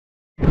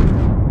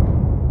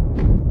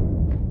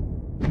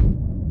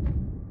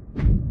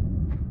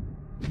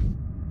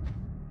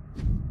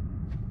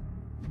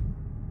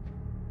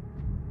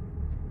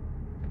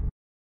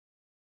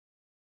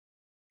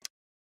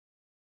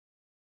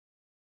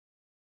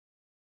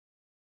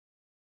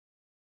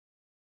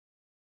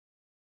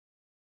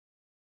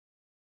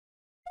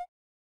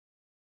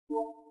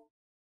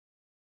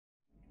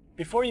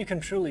Before you can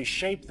truly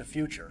shape the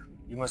future,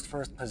 you must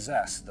first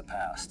possess the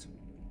past.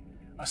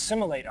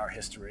 Assimilate our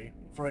history,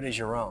 for it is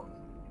your own.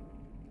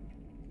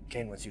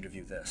 Kane wants you to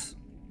view this.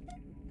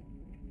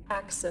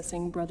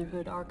 Accessing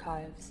Brotherhood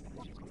archives.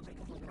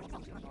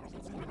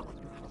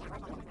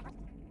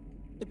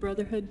 The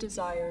Brotherhood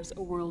desires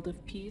a world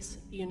of peace,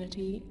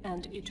 unity,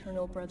 and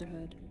eternal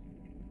brotherhood.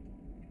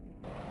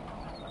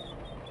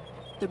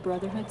 The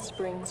Brotherhood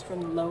springs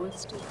from the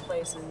lowest of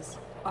places,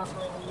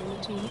 offering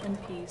unity and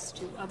peace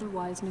to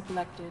otherwise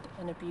neglected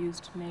and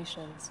abused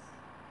nations.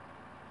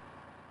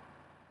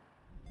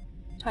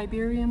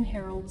 Tiberium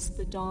heralds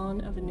the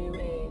dawn of a new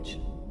age.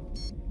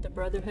 The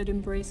Brotherhood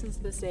embraces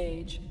this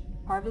age,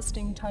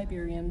 harvesting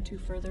Tiberium to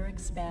further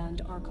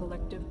expand our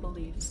collective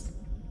beliefs.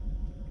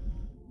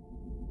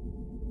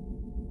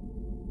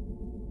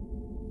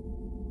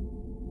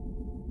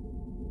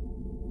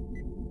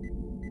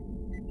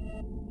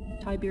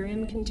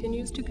 Tiberium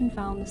continues to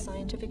confound the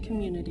scientific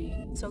community,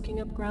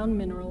 soaking up ground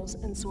minerals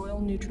and soil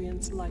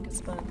nutrients like a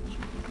sponge.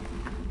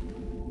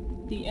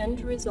 The end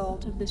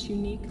result of this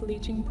unique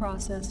leaching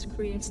process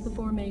creates the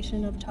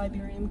formation of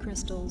Tiberium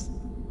crystals,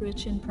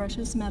 rich in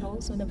precious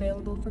metals and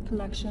available for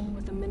collection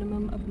with a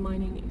minimum of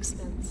mining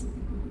expense.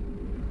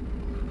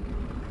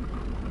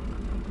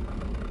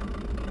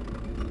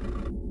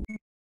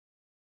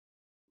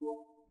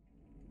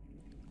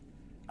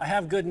 I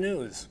have good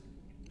news.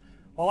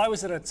 While I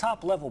was at a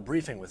top-level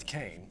briefing with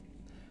Kane,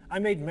 I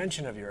made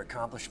mention of your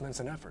accomplishments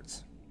and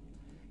efforts.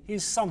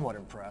 He's somewhat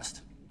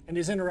impressed, and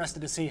is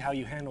interested to see how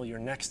you handle your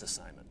next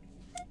assignment.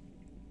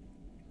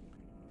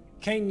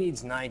 Kane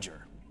needs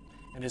Niger,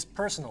 and his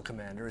personal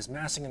commander is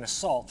massing an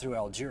assault through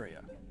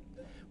Algeria.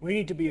 We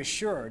need to be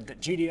assured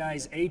that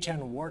GDI's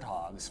H-10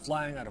 Warthogs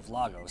flying out of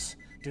Lagos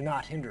do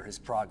not hinder his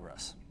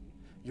progress.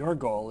 Your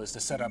goal is to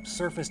set up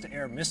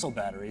surface-to-air missile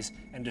batteries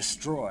and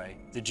destroy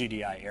the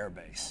GDI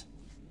airbase.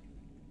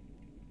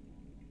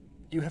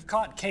 You have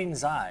caught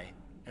Kane's eye,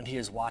 and he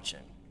is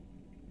watching.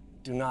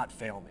 Do not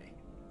fail me.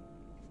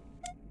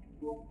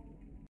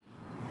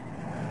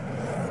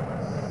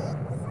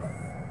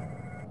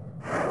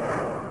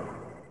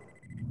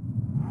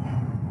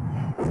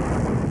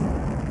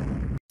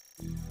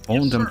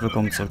 Und damit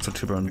willkommen zurück zu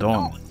Tiberian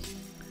Dawn.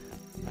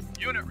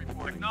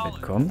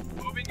 Willkommen.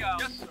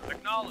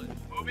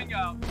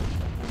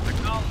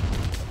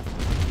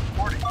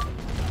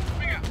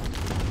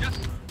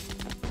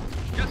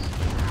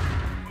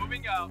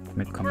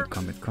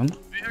 Mitkommen.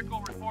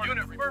 Vehicle report.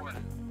 Unit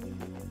affirmative.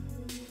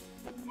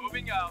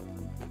 Moving out.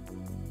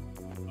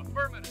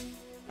 Affirmative.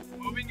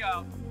 Moving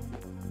out.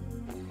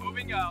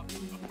 Moving out.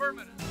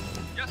 Affirmative.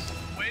 Yes.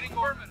 Waiting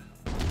affirmative.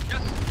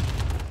 Yes.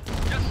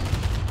 Yes.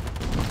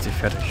 Macht sie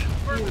fertig.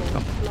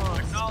 Komm.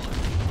 Acknowledge.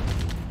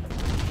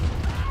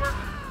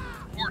 Affirmative.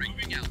 Reporting.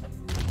 Moving out.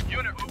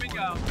 Unit moving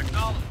out.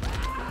 Acknowledge.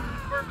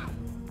 Affirmative.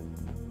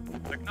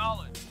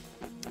 Acknowledge.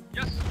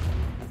 Yes.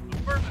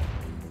 Affirmative.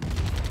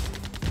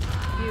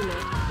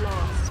 Unit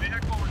lost.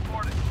 Vehicle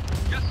reporting.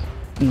 Yes.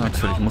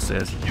 Natürlich muss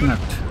er sich.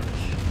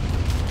 Natürlich.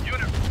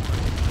 Unit report.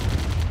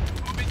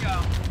 Moving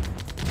out.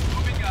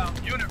 Moving out.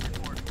 Unit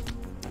report.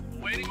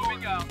 Waiting.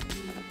 Moving out.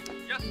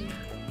 Yes.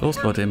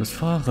 Los Leute, ihr müsst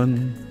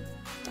fahren.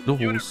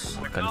 Los,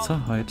 keine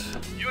Zeit.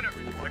 Unit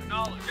report.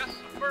 Acknowledge. Yes.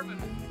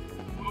 Affirmative.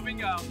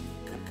 Moving out.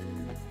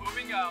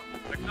 Moving out.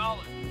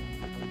 Acknowledge.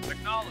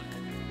 Acknowledge.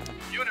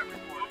 Unit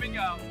report. Moving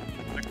out.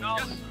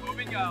 Acknowledge. Yes.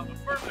 Moving out.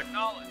 Affirmative.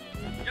 Acknowledge.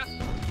 Yes.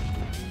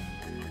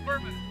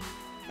 Affirmative.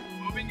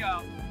 Moving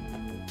out.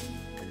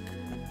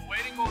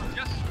 Waiting orders.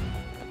 Yes.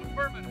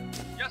 Affirmative.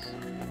 Yes.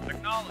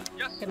 Acknowledge.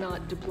 Yes.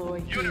 Cannot deploy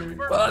Unit here.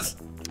 affirmative. Was?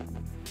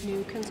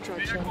 New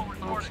construction Vehicle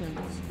reporting.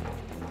 options.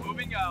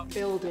 Moving out.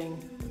 Building.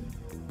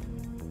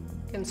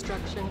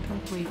 Construction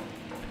complete.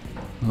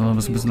 So,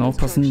 müssen ein bisschen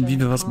aufpassen, wie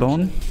wir was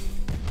bauen.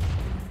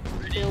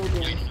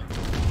 Building.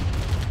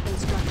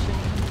 Construction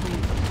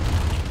complete.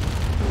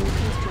 New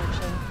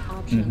construction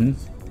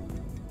options.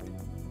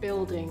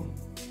 Building.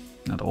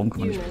 Na, da oben kann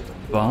man nicht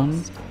Unit bauen.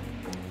 lost.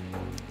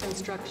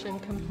 Construction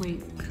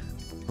complete.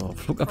 So,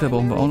 Flugabwehr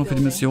brauchen wir auch noch für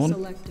die Mission.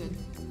 Selected.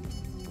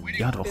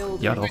 Ja doch,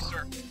 ja doch.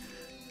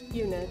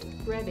 Unit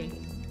ready.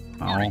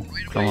 Au,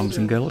 klauen wir ein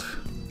bisschen Geld.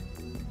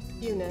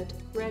 Unit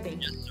ready.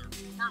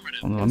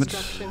 Kommen wir mit.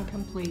 Construction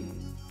complete.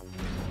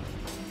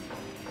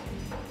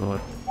 So,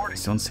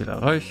 Missionsziel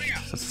erreicht.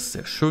 Das ist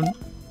sehr schön.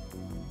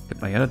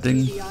 Gib mal her das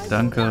Ding.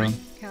 Danke.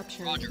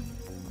 Captured.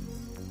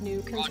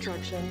 New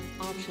construction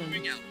options.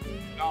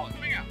 Acknowledge.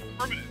 Moving out.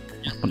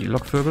 Affirmative. Und die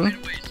Lokvögel.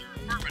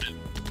 Affirmative.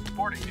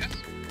 Reporting. Yes.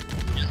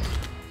 Yes.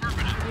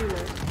 Affirmative.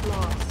 Unit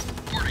lost.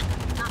 Reporting.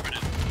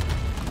 Affirmative.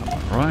 Mal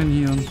rein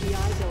hier. GDI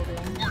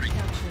building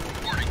captured.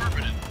 Reporting.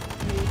 Affirmative.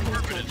 New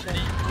construction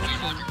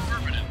options.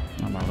 Affirmative.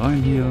 Mal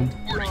rein hier.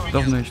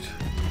 Doch nicht.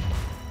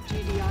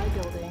 GDI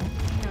building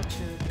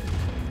captured.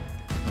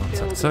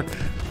 So, zack, zack.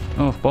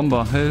 Oh,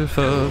 Bomber,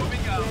 Hilfe.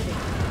 Moving out.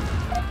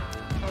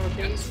 Our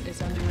base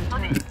is under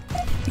attack.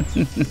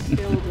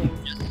 Building.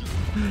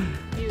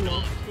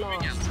 Unit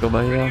lost. Komm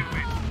mal her.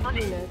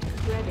 Unit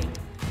ready.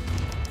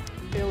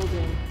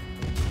 Building.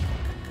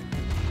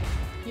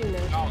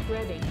 Unit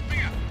ready.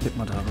 Leg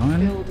mal da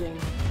rein. Building.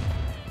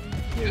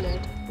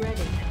 Unit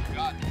ready.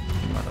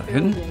 Mal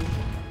dahin. Building.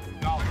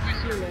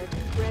 Unit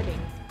ready.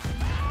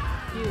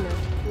 Unit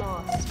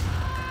lost.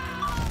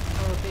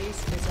 Our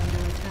base is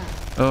under attack.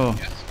 Oh,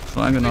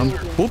 schon eingenommen.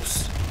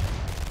 Ups.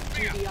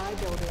 GDI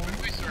building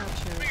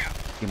captured.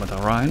 Gehen wir da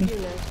rein. Unit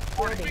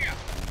ready.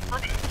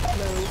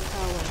 Low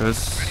power.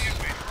 Tschüss.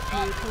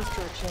 New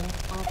construction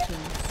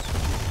options.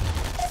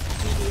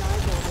 GDI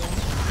building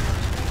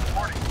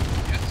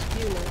captured.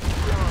 Unit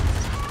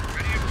lost.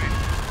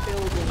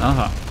 Building.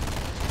 Aha.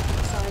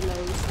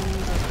 Silos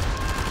needed.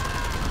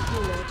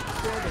 Unit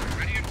ready.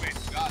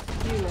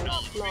 Unit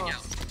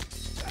lost.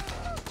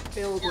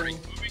 Building.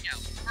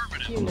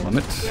 Kommen wir mal Unit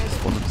mit. ready.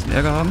 Das wollen wir ein bisschen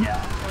Ärger haben. Our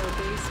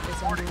base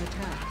is under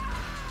attack.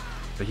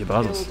 Welche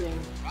Basis? Building.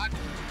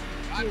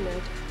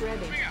 Unit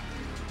ready.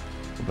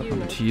 So, bleibt mal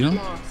mit Unit hier.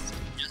 lost.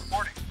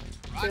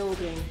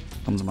 Building.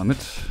 Kommen Sie mal mit.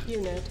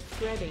 Unit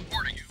ready.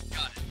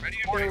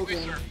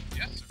 Building.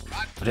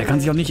 Der kann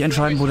sich auch nicht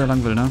entscheiden, wo der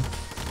lang will, ne?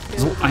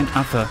 So ein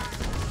Affe.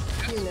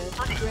 Unit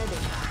ready.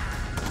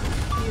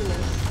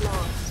 Unit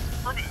lost.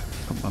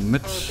 Kommt mal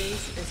mit. Our base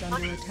is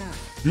under attack.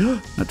 Ja,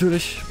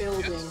 natürlich.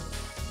 Building.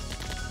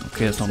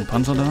 Okay, ist noch ein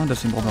Panzer da,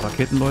 deswegen brauchen wir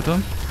Raketen, Leute.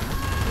 Unit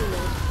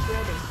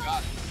ready.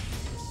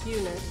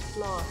 Unit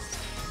lost.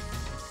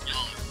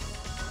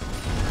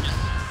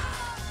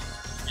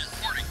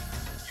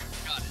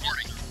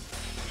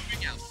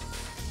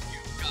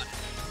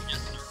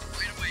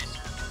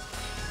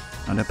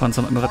 Ja, der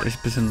Panzer macht mir gerade echt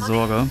ein bisschen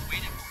Sorge.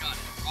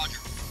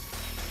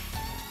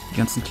 Die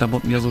ganzen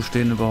Klamotten, die hier so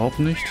stehen, überhaupt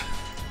nicht.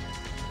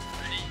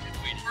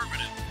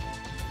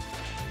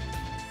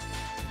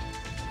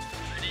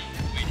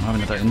 Ah,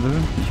 wenn er da hin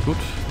will, nicht gut.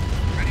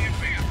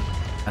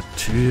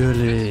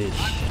 Natürlich.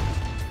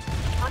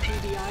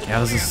 Ja,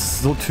 das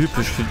ist so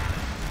typisch für... Our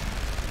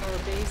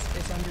base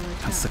is under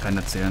attack. Kannst du keinen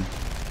erzählen.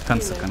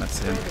 Kannst du keinen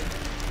erzählen.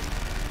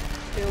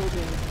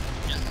 Building.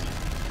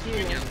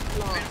 Unit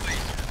lost.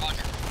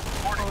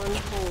 On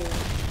hold.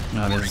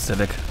 Ja, jetzt ist der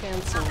weg.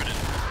 Cancel.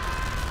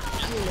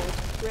 Unit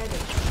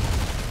ready.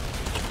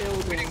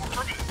 Building.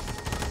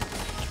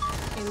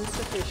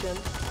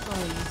 Insufficient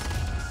funds.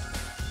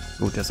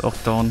 Gut, der ist auch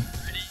down.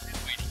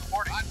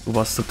 Du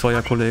warst zu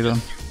teuer, Kollege.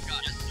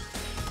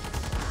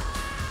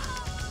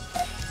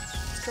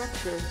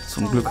 Structure.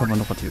 Zum Glück haben wir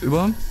noch was hier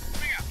über. Unit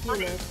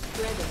ready.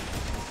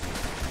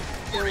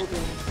 Building.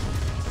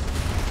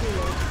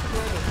 Unit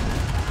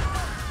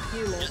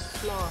ready. Unit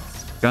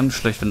lost. Ganz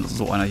schlecht, wenn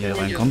so einer hier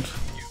reinkommt.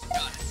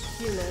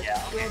 Unit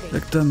ready.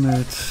 Weg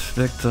damit,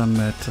 weg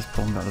damit. Das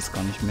brauchen wir alles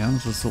gar nicht mehr.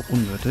 Das ist so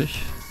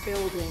unnötig.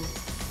 Building.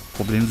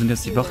 Problem sind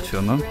jetzt die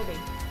Wachtürme. Ready.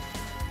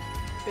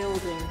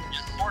 Building.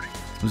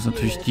 Das müssen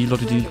natürlich die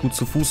Leute, die nicht gut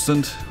zu Fuß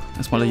sind,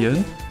 erstmal hier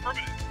hin.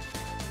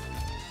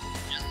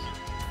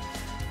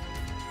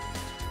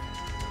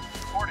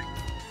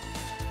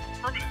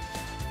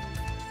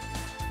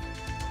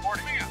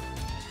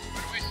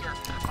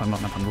 Komm, wir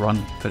machen einfach einen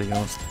Run. Fertig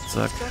aus.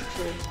 Zack.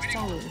 Structure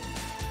solid.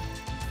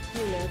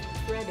 Unit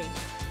ready.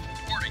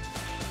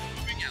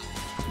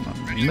 Gucken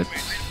wir mal mit.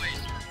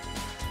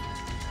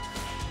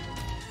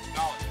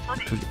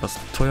 Natürlich etwas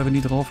teuer, wenn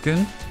die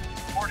draufgehen.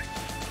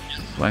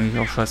 War eigentlich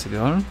auch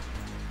scheißegal.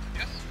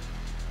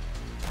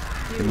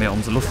 Je mehr,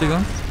 umso lustiger.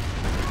 Unit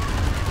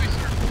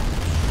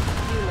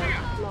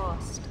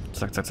lost.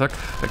 Zack, zack, zack.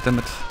 Weg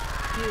damit.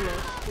 Unit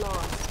lost.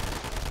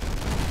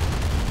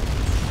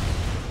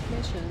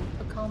 Mission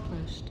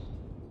accomplished.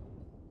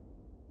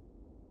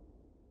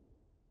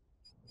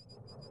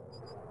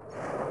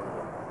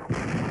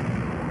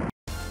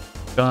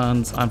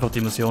 Ganz einfach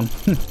die Mission.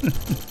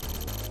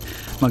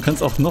 Man kann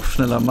es auch noch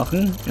schneller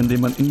machen,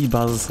 indem man in die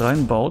Basis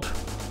reinbaut.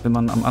 Wenn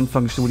man am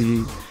Anfang steht, wo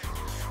die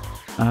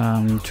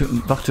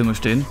Wachtürme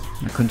stehen,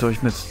 dann könnt ihr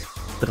euch mit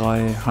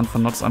 3 Hand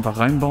von Nods einfach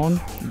reinbauen,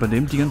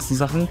 übernehmt die ganzen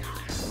Sachen,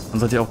 dann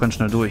seid ihr auch ganz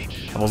schnell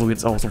durch. Aber so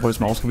geht's auch, so wollt ihr es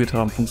mal ausprobiert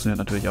haben, funktioniert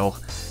natürlich auch.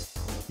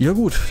 Ja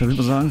gut, dann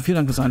würde ich sagen, vielen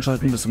Dank fürs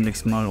Einschalten, bis zum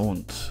nächsten Mal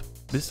und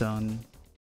bis dann.